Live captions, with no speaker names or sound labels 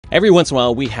Every once in a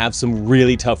while, we have some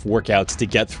really tough workouts to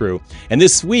get through. And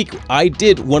this week, I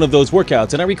did one of those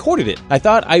workouts and I recorded it. I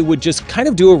thought I would just kind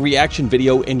of do a reaction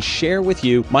video and share with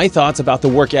you my thoughts about the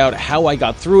workout, how I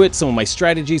got through it, some of my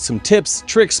strategies, some tips,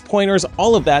 tricks, pointers,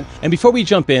 all of that. And before we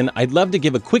jump in, I'd love to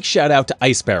give a quick shout out to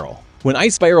Ice Barrel. When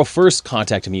Ice Barrel first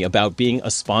contacted me about being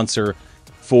a sponsor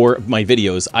for my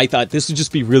videos, I thought this would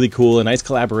just be really cool, a nice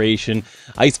collaboration.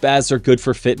 Ice baths are good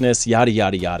for fitness, yada,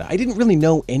 yada, yada. I didn't really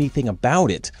know anything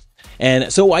about it.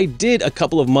 And so I did a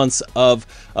couple of months of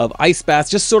ice baths,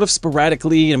 just sort of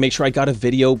sporadically, and make sure I got a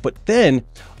video. But then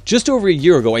just over a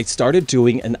year ago, I started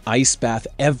doing an ice bath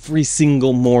every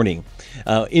single morning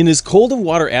in as cold of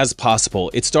water as possible.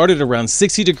 It started around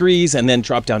 60 degrees and then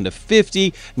dropped down to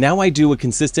 50. Now I do a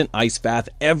consistent ice bath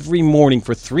every morning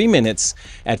for 3 minutes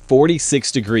at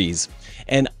 46 degrees.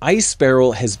 And Ice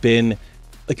Barrel has been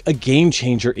like a game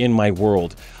changer in my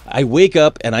world. I wake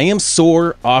up and I am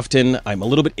sore often. I'm a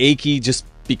little bit achy just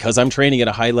because I'm training at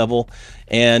a high level.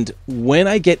 And when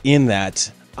I get in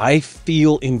that, I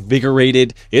feel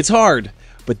invigorated. It's hard,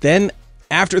 but then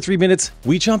after 3 minutes,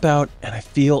 we jump out and I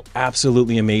feel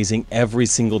absolutely amazing every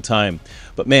single time.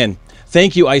 But man,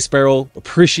 thank you, Ice Barrel.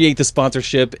 Appreciate the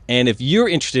sponsorship. And if you're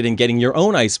interested in getting your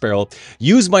own Ice Barrel,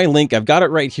 use my link. I've got it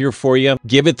right here for you.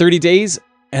 Give it 30 days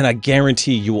and I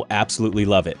guarantee you will absolutely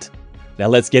love it. Now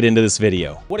let's get into this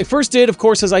video. What I first did, of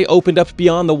course, is I opened up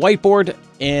Beyond the Whiteboard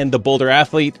and the Boulder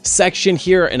Athlete section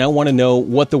here, and I want to know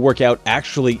what the workout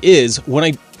actually is. When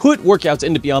I put workouts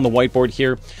into Beyond the Whiteboard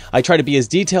here, I try to be as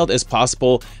detailed as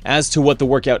possible as to what the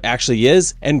workout actually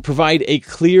is and provide a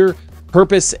clear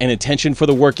purpose and intention for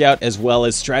the workout, as well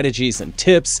as strategies and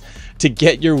tips to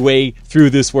get your way through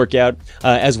this workout,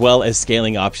 as well as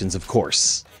scaling options, of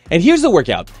course. And here's the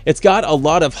workout. It's got a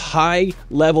lot of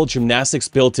high-level gymnastics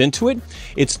built into it.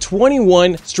 It's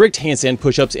 21 strict handstand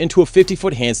push-ups into a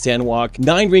 50-foot handstand walk,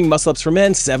 9 ring muscle-ups for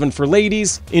men, 7 for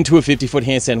ladies, into a 50-foot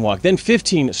handstand walk, then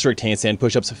 15 strict handstand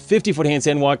push-ups, 50-foot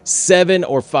handstand walk, 7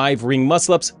 or 5 ring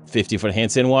muscle-ups, 50-foot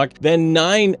handstand walk, then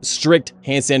 9 strict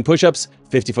handstand push-ups,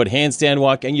 50-foot handstand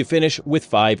walk, and you finish with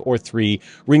 5 or 3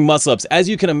 ring muscle-ups. As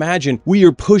you can imagine, we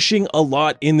are pushing a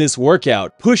lot in this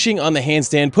workout. Pushing on the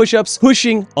handstand push-ups,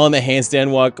 pushing on the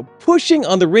handstand walk, pushing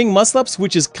on the ring muscle-ups,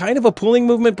 which is kind of a pulling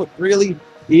movement, but really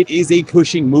it is a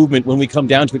pushing movement when we come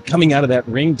down to it, coming out of that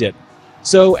ring dip.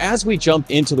 So as we jump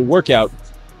into the workout,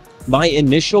 my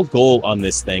initial goal on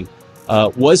this thing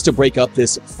was to break up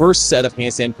this first set of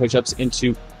handstand push-ups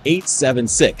into 8, 7,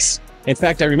 6. In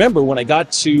fact, I remember when I got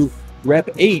to rep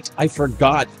 8, I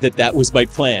forgot that that was my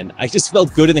plan. I just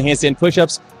felt good in the handstand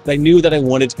push-ups, but I knew that I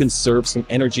wanted to conserve some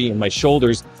energy in my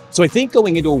shoulders. So I think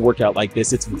going into a workout like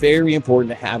this, it's very important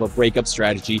to have a breakup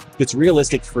strategy that's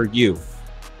realistic for you.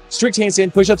 Strict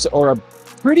handstand push-ups are a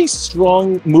pretty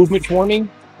strong movement for me,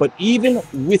 but even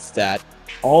with that,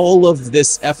 all of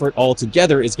this effort all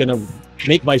together is going to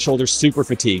make my shoulders super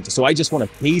fatigued. So I just want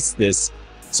to pace this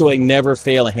so I never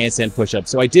fail a handstand push-up.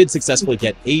 So I did successfully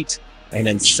get 8, and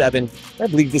then 7. I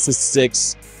believe this is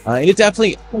 6. And it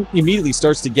definitely immediately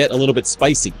starts to get a little bit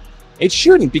spicy. It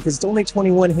shouldn't, because it's only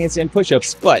 21 handstand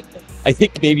push-ups, but I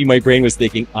think maybe my brain was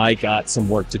thinking I got some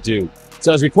work to do.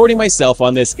 So I was recording myself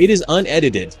on this. It is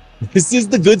unedited. This is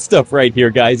the good stuff right here,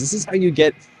 guys. This is how you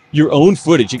get your own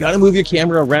footage. You got to move your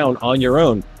camera around on your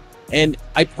own. And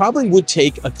I probably would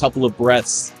take a couple of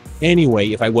breaths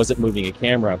anyway if I wasn't moving a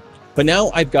camera. But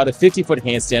now I've got a 50-foot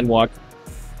handstand walk.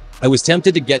 I was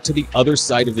tempted to get to the other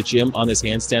side of the gym on this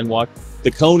handstand walk.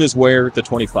 The cone is where the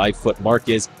 25-foot mark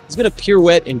is. It's going to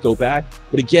pirouette and go back.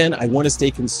 But again, I want to stay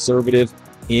conservative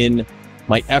in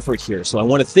my effort here. So I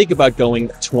want to think about going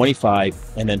 25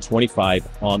 and then 25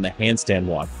 on the handstand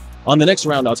walk. On the next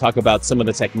round, I'll talk about some of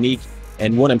the technique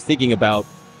and what I'm thinking about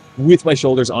with my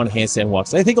shoulders on handstand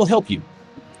walks. I think it'll help you.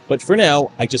 But for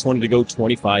now, I just wanted to go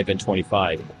 25 and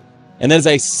 25. And then as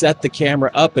I set the camera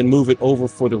up and move it over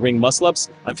for the ring muscle-ups,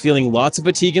 I'm feeling lots of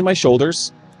fatigue in my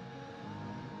shoulders.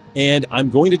 And I'm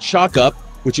going to chalk up,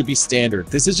 which would be standard.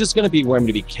 This is just going to be where I'm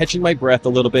going to be catching my breath a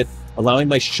little bit, allowing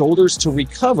my shoulders to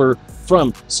recover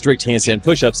from strict handstand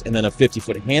push-ups and then a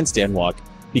 50-foot handstand walk.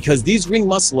 Because these ring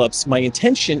muscle-ups, my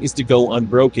intention is to go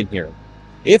unbroken here.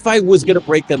 If I was going to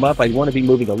break them up, I'd want to be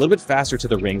moving a little bit faster to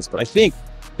the rings, but I think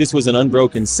this was an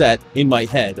unbroken set in my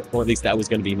head, or at least that was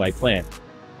going to be my plan.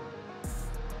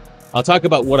 I'll talk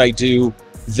about what I do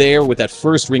there with that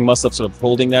first ring muscle-up, sort of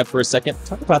holding that for a second.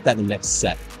 Talk about that in the next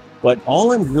set. But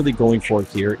all I'm really going for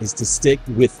here is to stick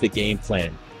with the game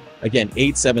plan. Again,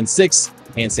 8, 7, 6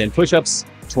 handstand push-ups,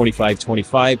 25,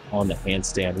 25 on the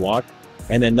handstand walk.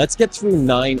 And then let's get through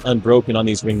 9 unbroken on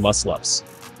these ring muscle-ups.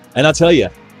 And I'll tell you,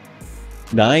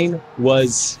 9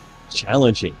 was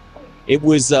challenging. It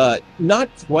was not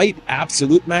quite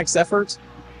absolute max effort,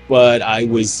 but I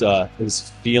was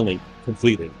feeling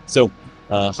completed. So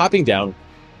hopping down,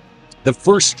 the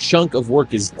first chunk of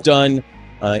work is done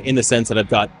in the sense that I've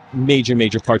got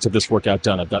major parts of this workout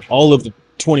done. I've got all of the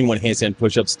 21 handstand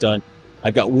push-ups done.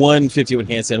 I've got one 50-foot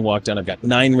handstand walk done. I've got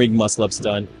 9 ring muscle-ups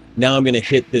done. Now I'm going to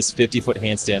hit this 50-foot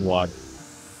handstand walk.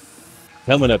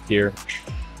 Coming up here.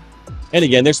 And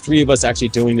again, there's 3 of us actually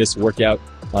doing this workout.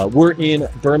 We're in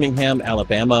Birmingham,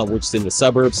 Alabama, which is in the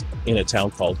suburbs in a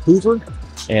town called Hoover.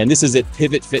 And this is at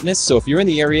Pivot Fitness. So if you're in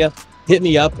the area, hit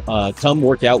me up, come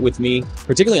work out with me.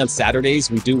 Particularly on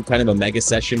Saturdays, we do kind of a mega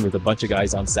session with a bunch of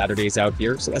guys on Saturdays out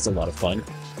here. So that's a lot of fun.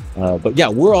 But yeah,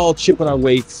 we're all chipping our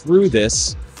way through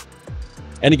this.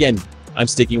 And again, I'm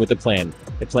sticking with the plan.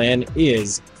 The plan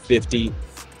is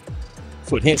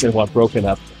 50-foot handstand walk broken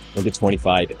up into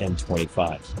 25 and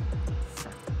 25.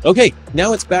 Okay,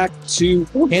 now it's back to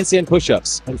handstand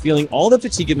push-ups. I'm feeling all the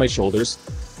fatigue in my shoulders,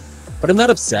 but I'm not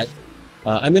upset.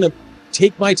 I'm going to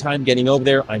take my time getting over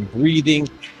there. I'm breathing.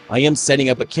 I am setting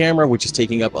up a camera, which is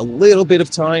taking up a little bit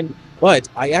of time, but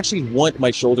I actually want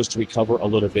my shoulders to recover a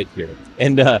little bit here.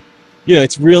 And, you know,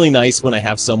 it's really nice when I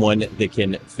have someone that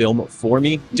can film for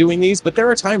me doing these, but there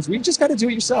are times where you just got to do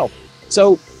it yourself.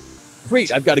 So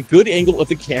great, I've got a good angle of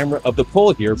the camera, of the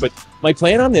pole here, but my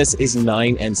plan on this is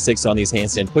 9 and 6 on these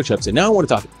handstand push-ups. And now I want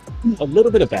to talk a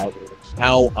little bit about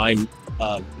how I'm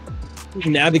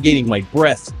navigating my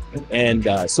breath and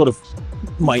sort of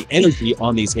my energy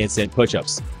on these handstand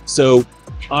push-ups. So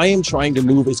I am trying to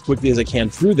move as quickly as I can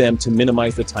through them to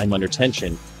minimize the time under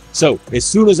tension. So as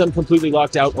soon as I'm completely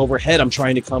locked out overhead, I'm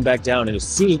trying to come back down. And as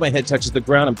soon as my head touches the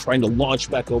ground, I'm trying to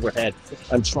launch back overhead.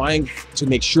 I'm trying to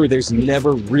make sure there's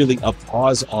never really a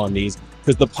pause on these,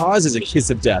 because the pause is a kiss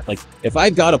of death. Like if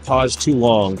I've got to pause too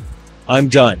long, I'm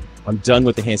done. I'm done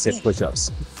with the handstand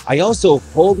push-ups. I also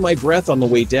hold my breath on the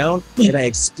way down and I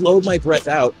explode my breath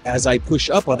out as I push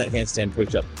up on that handstand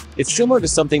push-up. It's similar to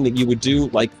something that you would do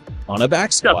like on a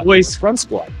back squat, front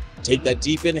squat. Take that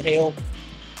deep inhale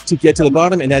to get to the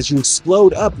bottom, and as you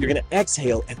explode up, you're going to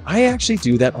exhale. And I actually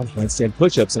do that on handstand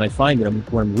push-ups, and I find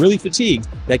that when I'm really fatigued,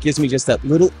 that gives me just that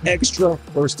little extra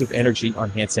burst of energy on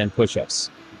handstand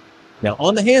push-ups. Now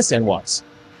on the handstand walks,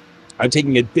 I'm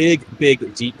taking a big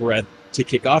deep breath to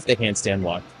kick off the handstand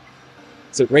walk.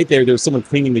 So right there was someone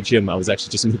cleaning the gym. I was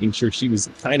actually just making sure she was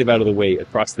kind of out of the way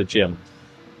across the gym.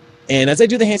 And as I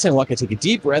do the handstand walk, I take a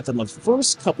deep breath. And the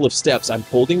first couple of steps, I'm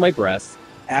holding my breath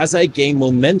as I gain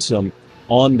momentum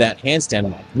on that handstand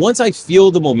walk. Once I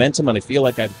feel the momentum and I feel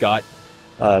like I've got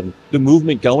the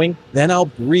movement going, then I'll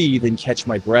breathe and catch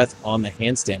my breath on the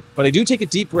handstand. But I do take a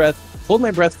deep breath, hold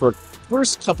my breath for the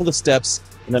first couple of steps,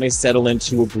 and then I settle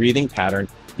into a breathing pattern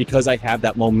because I have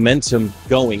that momentum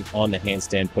going on the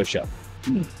handstand push-up.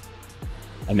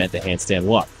 I meant the handstand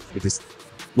walk.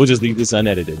 We'll just leave this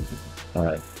unedited.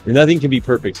 Nothing can be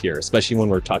perfect here, especially when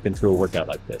we're talking through a workout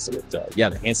like this. But yeah,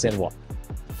 the handstand walk.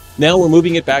 Now we're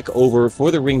moving it back over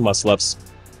for the ring muscle-ups.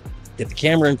 Get the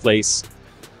camera in place.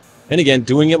 And again,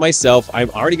 doing it myself, I'm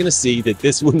already going to see that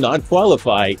this would not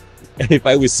qualify if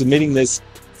I was submitting this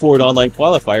for an online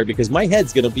qualifier, because my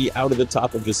head's going to be out of the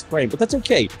top of this frame. But that's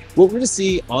okay. What we're going to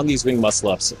see on these ring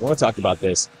muscle-ups, I want to talk about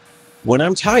this. When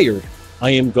I'm tired,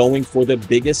 I am going for the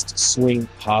biggest swing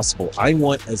possible. I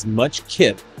want as much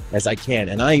kip as I can,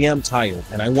 and I am tired,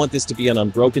 and I want this to be an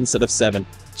unbroken set of 7.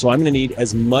 So I'm going to need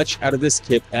as much out of this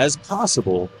kip as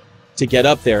possible to get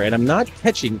up there. And I'm not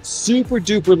catching super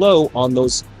duper low on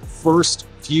those first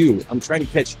few. I'm trying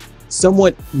to catch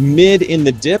somewhat mid in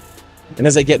the dip. And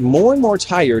as I get more and more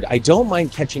tired, I don't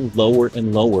mind catching lower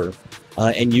and lower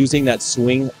and using that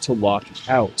swing to lock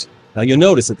out. Now you'll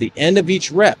notice at the end of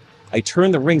each rep, I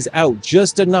turn the rings out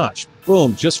just a notch.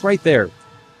 Boom, just right there.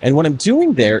 And what I'm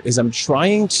doing there is I'm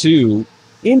trying to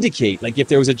indicate, like if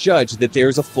there was a judge, that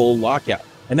there's a full lockout.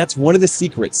 And that's one of the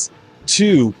secrets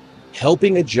to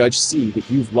helping a judge see that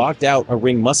you've locked out a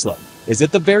ring muscle-up, is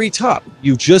at the very top.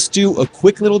 You just do a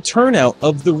quick little turnout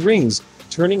of the rings,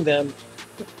 turning them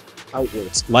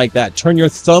outwards like that. Turn your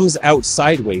thumbs out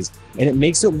sideways, and it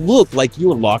makes it look like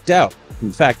you're locked out.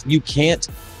 In fact, you can't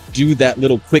do that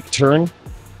little quick turn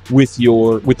with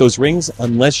those rings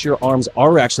unless your arms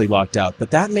are actually locked out.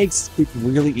 But that makes it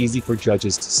really easy for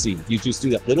judges to see. You just do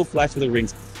that little flash of the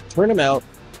rings, turn them out,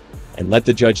 and let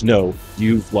the judge know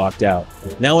you've locked out.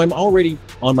 Now I'm already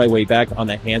on my way back on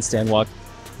that handstand walk.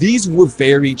 These were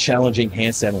very challenging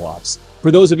handstand walks.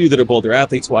 For those of you that are boulder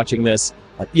athletes watching this,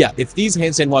 yeah, if these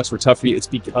handstand walks were tough for you, it's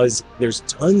because there's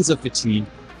tons of fatigue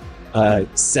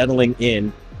settling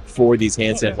in for these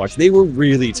handstand walks. They were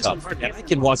really tough. And I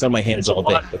can walk on my hands all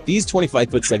day, but these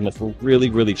 25-foot segments were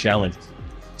really challenging.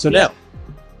 So now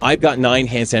I've got 9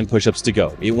 handstand push-ups to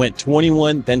go. It went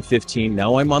 21, then 15.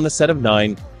 Now I'm on the set of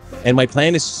 9, and my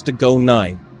plan is just to go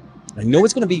 9. I know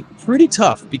it's going to be pretty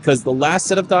tough because the last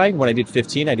set of 9, when I did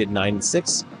 15, I did 9 and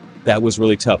 6. That was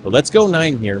really tough. But let's go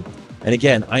 9 here. And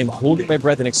again, I'm holding my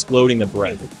breath and exploding the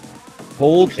breath.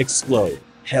 Hold, explode.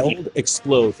 Held,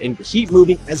 explode. And keep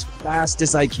moving as fast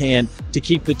as I can to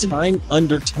keep the time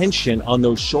under tension on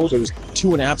those shoulders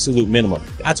to an absolute minimum.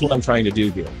 That's what I'm trying to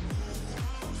do here.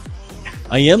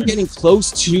 I am getting close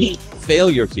to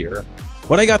failure here,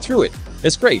 but I got through it.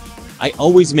 It's great. I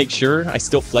always make sure I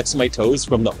still flex my toes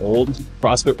from the old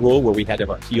CrossFit rule where we had to have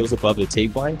our heels above the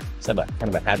tape line. So I have kind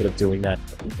of a habit of doing that.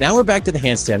 Now we're back to the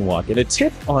handstand walk. And a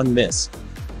tip on this,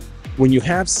 when you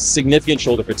have significant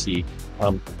shoulder fatigue,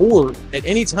 or at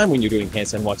any time when you're doing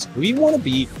handstand walks, we want to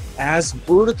be as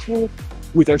vertical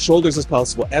with our shoulders as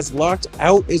possible, as locked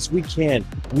out as we can.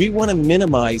 We want to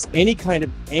minimize any kind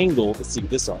of angle, let's see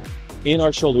this arm, in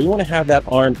our shoulder. We want to have that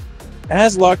arm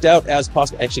as locked out as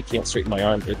possible. I actually can't straighten my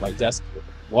arm at my desk.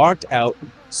 Locked out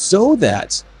so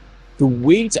that the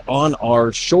weight on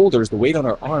our shoulders, the weight on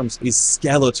our arms is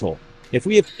skeletal. If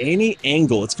we have any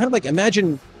angle, it's kind of like,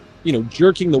 imagine, you know,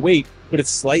 jerking the weight, but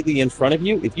it's slightly in front of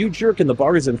you. If you jerk and the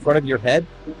bar is in front of your head,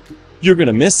 you're going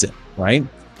to miss it, right?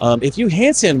 If you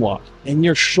handstand walk and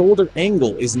your shoulder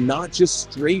angle is not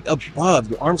just straight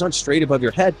above, your arms aren't straight above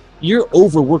your head, you're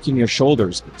overworking your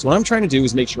shoulders. So what I'm trying to do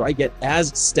is make sure I get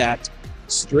as stacked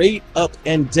straight up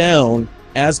and down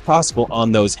as possible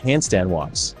on those handstand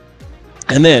walks.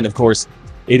 And then, of course,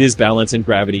 it is balance and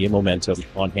gravity and momentum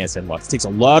on handstand walks. It takes a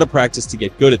lot of practice to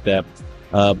get good at them.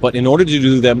 But in order to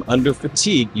do them under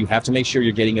fatigue, you have to make sure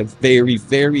you're getting a very,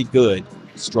 very good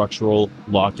structural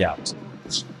lockout.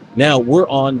 Now we're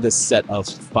on the set of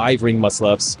 5 ring muscle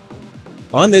ups.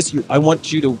 On this, I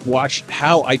want you to watch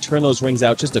how I turn those rings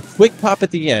out. Just a quick pop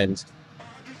at the end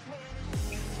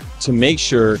to make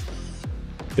sure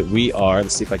that we are,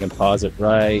 let's see if I can pause it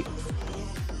right.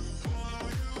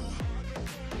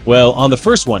 Well, on the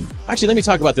first one, actually, let me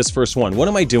talk about this first one. What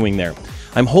am I doing there?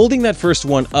 I'm holding that first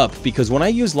one up because when I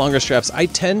use longer straps, I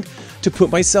tend to put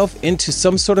myself into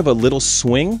some sort of a little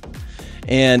swing.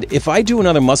 And if I do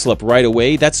another muscle up right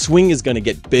away, that swing is going to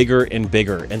get bigger and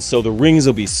bigger. And so the rings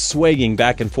will be swaying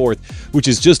back and forth, which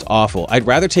is just awful. I'd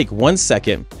rather take 1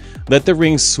 second, let the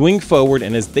rings swing forward,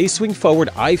 and as they swing forward,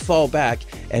 I fall back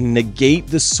and negate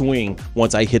the swing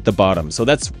once I hit the bottom. So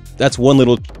that's one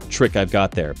little trick I've got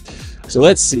there. So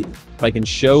let's see if I can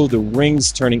show the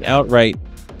rings turning out right.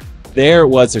 There it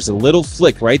was. There's a little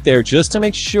flick right there just to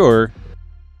make sure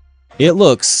it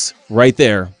looks right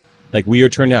there like we are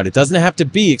turned out. It doesn't have to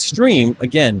be extreme.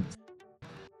 Again,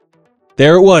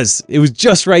 there it was. It was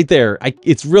just right there.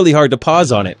 It's really hard to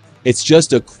pause on it. It's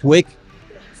just a quick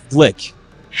flick.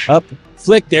 Up,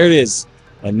 flick, there it is.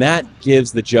 And that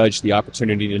gives the judge the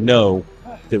opportunity to know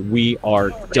that we are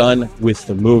done with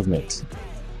the movement.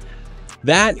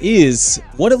 That is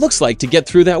what it looks like to get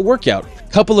through that workout.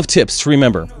 Couple of tips to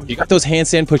remember. You got those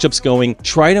handstand push-ups going,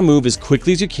 try to move as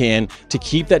quickly as you can to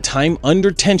keep that time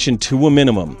under tension to a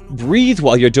minimum. Breathe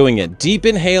while you're doing it. Deep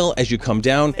inhale as you come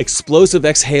down, explosive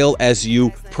exhale as you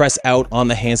press out on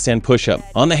the handstand push-up.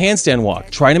 On the handstand walk,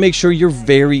 try to make sure you're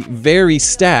very, very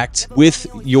stacked with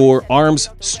your arms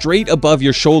straight above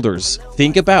your shoulders.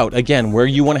 Think about, again, where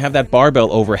you want to have that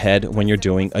barbell overhead when you're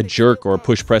doing a jerk or a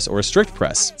push press or a strict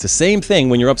press. It's the same thing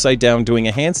when you're upside down doing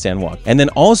a handstand walk. And then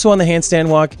also on the handstand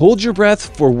walk, hold your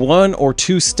breath for 1 or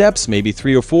 2 steps, maybe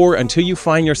 3 or 4, until you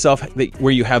find yourself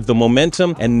where you have the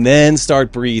momentum, and then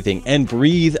start breathing. And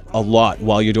breathe a lot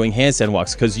while you're doing handstand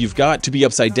walks, because you've got to be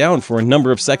upside down for a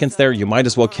number of seconds there. You might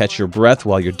as well catch your breath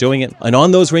while you're doing it. And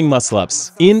on those ring muscle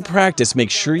ups, in practice,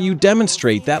 make sure you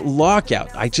demonstrate that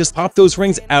lockout. I just pop those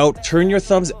rings out, turn your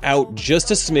thumbs out just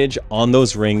a smidge on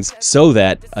those rings so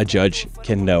that a judge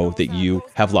can know that you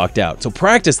have locked out. So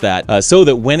practice that so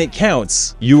that when it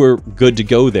counts, you are good to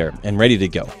go there and ready to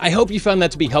go. I hope you found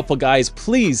that to be helpful, guys.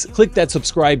 Please click that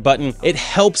subscribe button. It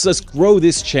helps us grow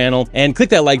this channel, and click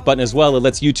that like button as well. It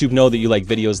lets YouTube know that you like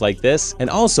videos like this. And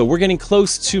also, we're getting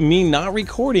close to me not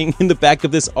recording in the back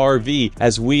of this RV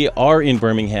as we are in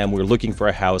Birmingham. We're looking for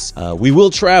a house. We will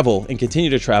travel and continue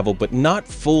to travel, but not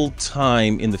full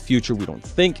time in the future, we don't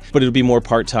think, but it'll be more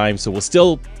part-time. So we'll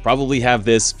still probably have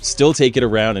this, still take it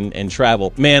around and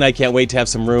travel. Man, I can't wait to have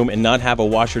some room and not have a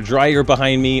washer dryer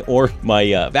behind me or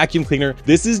my vacuum cleaner.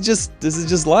 This is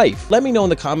just life. Let me know in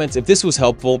the comments if this was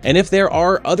helpful, and if there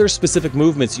are other specific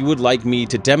movements you would like me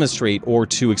to demonstrate or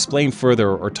to explain further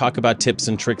or talk about tips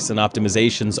and tricks and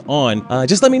optimizations on,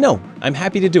 just let me know. I'm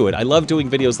happy to do it. I love doing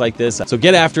videos like this, so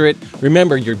get after it.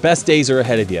 Remember, your best days are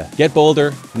ahead of you. Get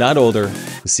bolder, not older.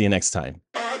 We'll see you next time.